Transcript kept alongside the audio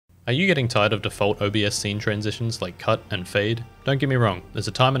Are you getting tired of default OBS scene transitions like cut and fade? Don't get me wrong, there's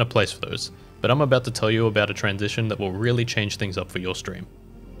a time and a place for those, but I'm about to tell you about a transition that will really change things up for your stream.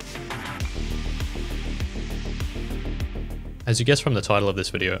 As you guess from the title of this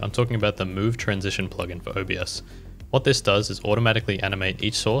video, I'm talking about the Move Transition plugin for OBS. What this does is automatically animate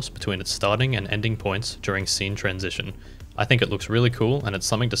each source between its starting and ending points during scene transition. I think it looks really cool and it's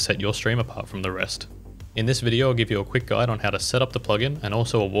something to set your stream apart from the rest. In this video I'll give you a quick guide on how to set up the plugin and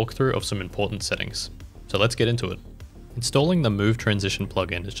also a walkthrough of some important settings. So let's get into it. Installing the Move Transition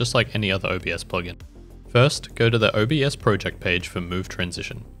plugin is just like any other OBS plugin. First, go to the OBS project page for Move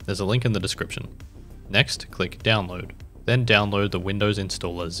Transition. There's a link in the description. Next, click Download. Then download the Windows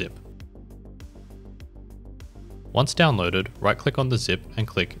installer zip. Once downloaded, right-click on the zip and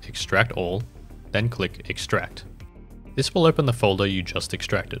click Extract All, then click Extract. This will open the folder you just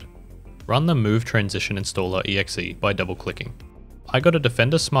extracted. Run the move-transition-installer.exe by double-clicking. I got a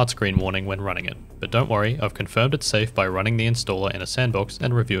Defender smart screen warning when running it, but don't worry, I've confirmed it's safe by running the installer in a sandbox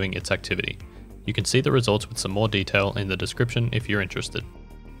and reviewing its activity. You can see the results with some more detail in the description if you're interested.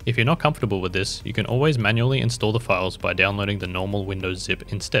 If you're not comfortable with this, you can always manually install the files by downloading the normal Windows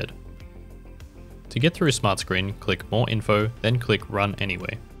zip instead. To get through Smart Screen, click More Info, then click Run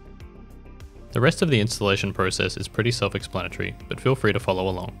Anyway. The rest of the installation process is pretty self-explanatory, but feel free to follow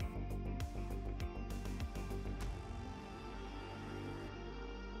along.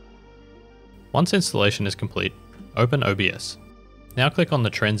 Once installation is complete, open OBS. Now click on the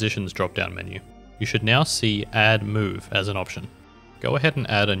Transitions drop-down menu. You should now see Add Move as an option. Go ahead and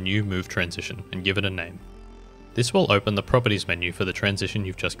add a new move transition and give it a name. This will open the Properties menu for the transition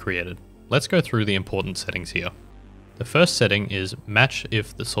you've just created. Let's go through the important settings here. The first setting is Match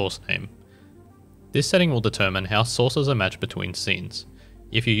if the source name. This setting will determine how sources are matched between scenes.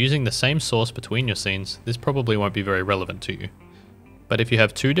 If you're using the same source between your scenes, this probably won't be very relevant to you. But if you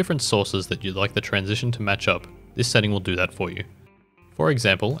have two different sources that you'd like the transition to match up, this setting will do that for you. For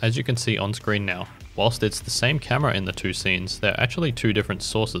example, as you can see on screen now, whilst it's the same camera in the two scenes, they're actually two different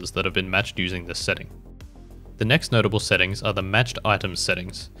sources that have been matched using this setting. The next notable settings are the Matched Items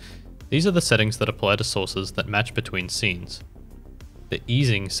settings. These are the settings that apply to sources that match between scenes. The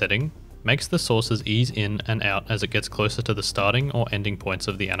Easing setting makes the sources ease in and out as it gets closer to the starting or ending points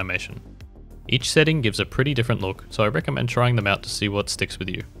of the animation. Each setting gives a pretty different look, so I recommend trying them out to see what sticks with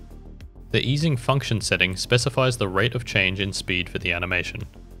you. The Easing Function setting specifies the rate of change in speed for the animation.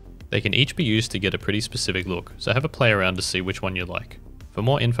 They can each be used to get a pretty specific look, so have a play around to see which one you like. For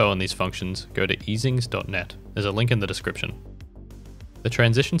more info on these functions, go to easings.net. There's a link in the description. The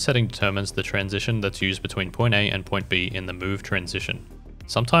Transition setting determines the transition that's used between point A and point B in the Move Transition.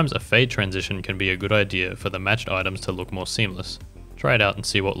 Sometimes a fade transition can be a good idea for the matched items to look more seamless. Try it out and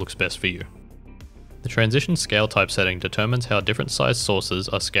see what looks best for you. The Transition Scale Type setting determines how different sized sources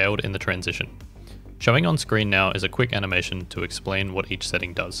are scaled in the transition. Showing on screen now is a quick animation to explain what each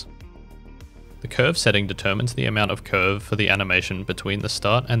setting does. The Curve setting determines the amount of curve for the animation between the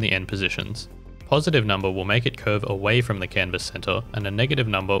start and the end positions. A positive number will make it curve away from the canvas center, and a negative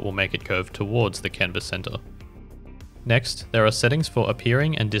number will make it curve towards the canvas center. Next, there are settings for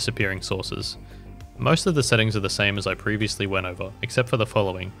appearing and disappearing sources. Most of the settings are the same as I previously went over, except for the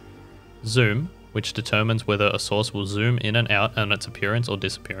following. Zoom, which determines whether a source will zoom in and out on its appearance or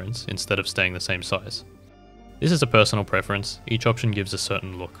disappearance instead of staying the same size. This is a personal preference, each option gives a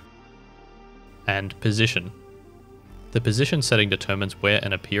certain look. And Position. The Position setting determines where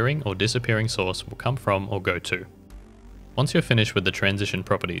an appearing or disappearing source will come from or go to. Once you're finished with the transition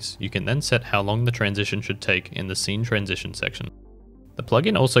properties, you can then set how long the transition should take in the Scene Transition section. The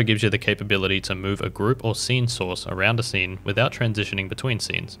plugin also gives you the capability to move a group or scene source around a scene without transitioning between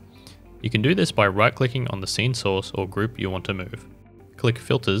scenes. You can do this by right-clicking on the scene source or group you want to move. Click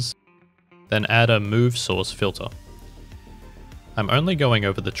Filters, then add a Move Source filter. I'm only going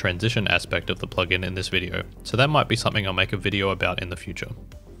over the transition aspect of the plugin in this video, so that might be something I'll make a video about in the future.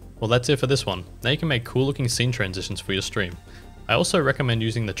 Well, that's it for this one. Now you can make cool looking scene transitions for your stream. I also recommend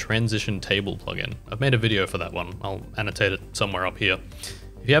using the Transition Table plugin. I've made a video for that one. I'll annotate it somewhere up here.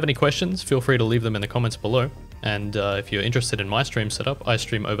 If you have any questions, feel free to leave them in the comments below. And if you're interested in my stream setup, I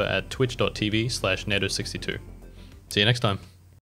stream over at twitch.tv/nato62. See you next time.